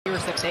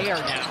players that they are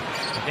now.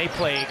 And they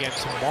play again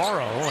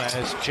tomorrow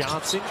as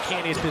Johnson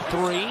can't hit the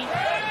three.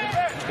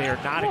 They are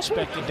not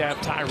expecting to have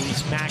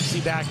Tyrese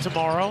Maxey back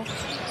tomorrow.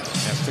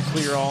 Has to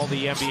clear all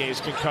the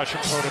NBA's concussion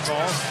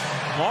protocols.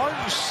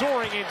 Martin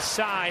soaring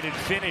inside and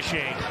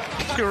finishing.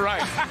 You're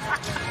right.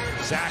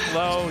 Zach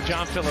Lowe,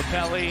 John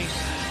Filippelli.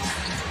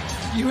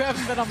 You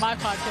haven't been on my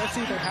podcast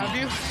either, have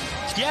you?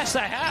 Yes,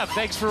 I have.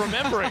 Thanks for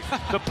remembering.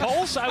 The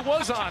Pulse, I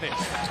was on it.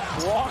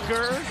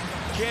 Walker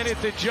can't hit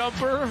the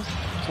jumper.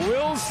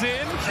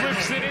 Wilson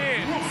flips it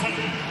in.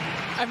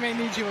 I may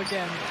need you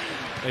again.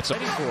 It's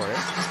ready for it.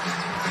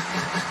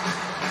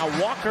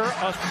 Now Walker,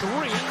 a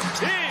three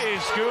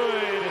is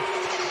good.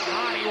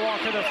 Lonnie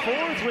Walker, the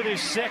fourth, with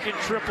his second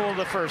triple of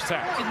the first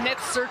half.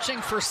 Nets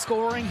searching for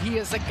scoring. He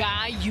is a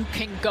guy you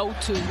can go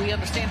to. We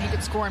understand he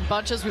could score in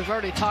bunches. We've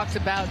already talked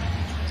about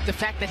the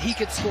fact that he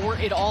could score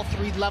at all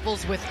three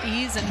levels with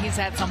ease, and he's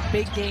had some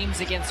big games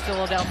against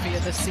Philadelphia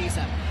this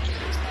season.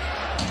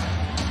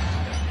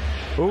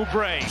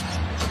 Oubre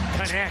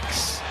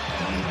connects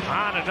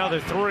on another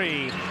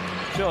three.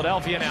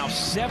 Philadelphia now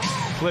 7,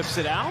 flips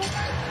it out.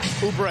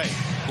 Oubre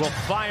will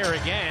fire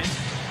again.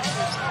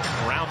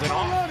 Round it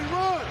off.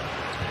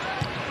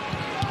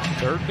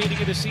 Third meeting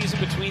of the season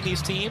between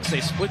these teams.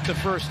 They split the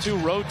first two.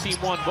 Road team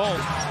won both.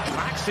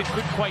 Claxton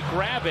couldn't quite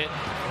grab it.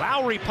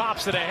 Lowry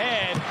pops it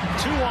ahead.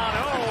 2-on-0,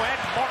 and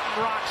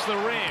Martin rocks the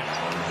rim.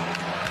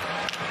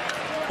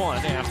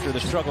 One after the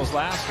struggles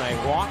last night.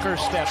 Walker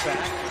step back.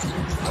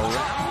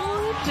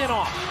 Around and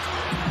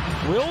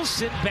off.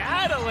 Wilson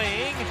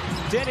battling.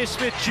 Dennis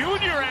Smith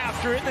Jr.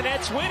 after it. The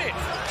Nets win it.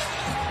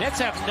 Nets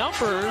have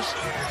numbers.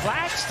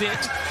 Claxton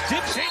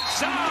dips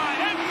inside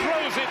and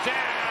throws it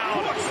down.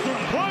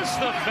 Plus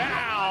the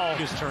foul.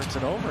 Just turns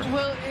it over.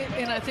 Well,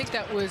 and I think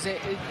that was it.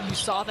 You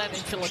saw that in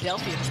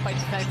Philadelphia, despite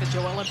the fact that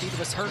Joel Embiid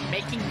was hurt,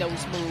 making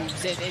those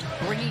moves and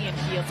bringing in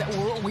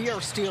heels. We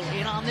are still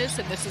in on this,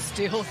 and this is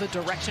still the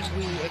direction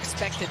we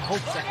expect and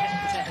hope to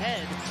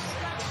head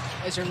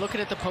as you're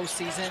looking at the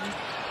postseason.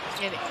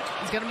 And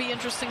it's going to be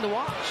interesting to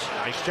watch.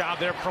 Nice job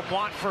there from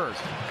Watford.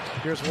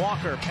 Here's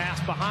Walker, pass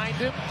behind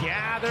him,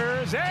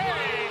 gathers, and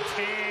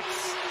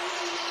hits.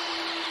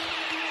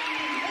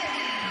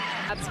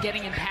 That's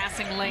getting in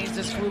passing lanes.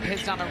 This group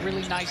has done a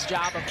really nice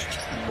job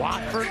of.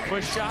 Watford,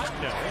 push shot,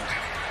 no.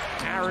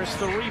 Harris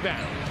the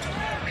rebound.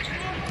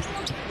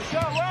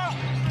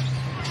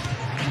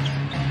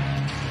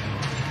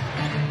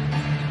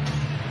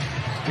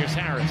 Here's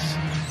Harris.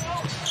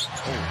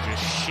 Oh,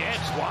 just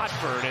sheds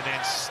Watford and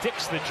then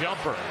sticks the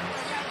jumper.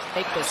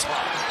 Take this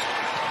one.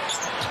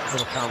 A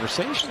little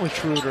conversation with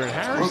Schroeder and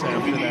Harris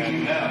after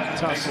that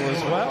tussle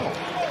as well.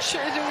 Sure,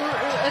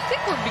 I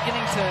think we're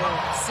beginning to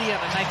see on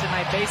a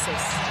night-to-night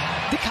basis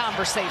the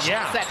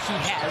conversations that he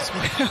has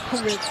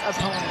with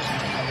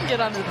opponents. Get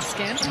under the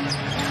skin.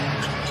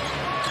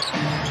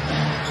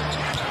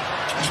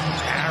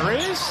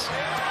 Harris,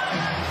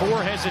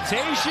 4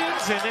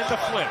 hesitations, and then the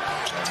flip.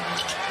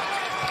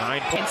 9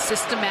 points. And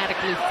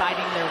systematically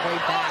fighting their way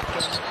back.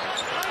 And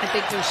I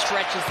think through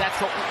stretches, that's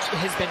what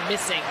has been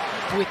missing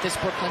with this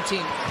Brooklyn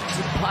team.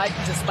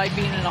 Despite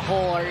being in a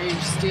hole, are you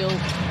still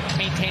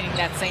maintaining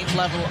that same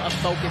level of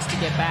focus to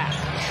get back?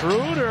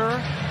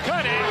 Schroeder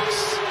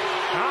connects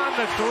on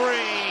the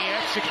three,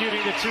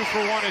 executing the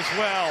 2-for-1 as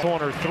well.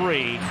 Corner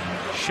three,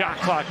 shot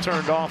clock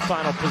turned off,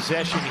 final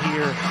possession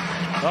here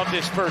of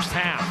this first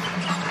half.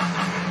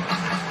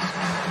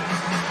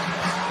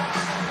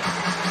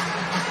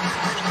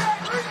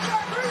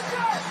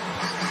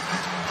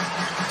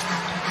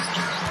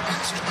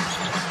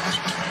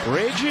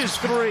 Bridges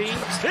three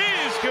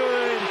is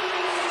good.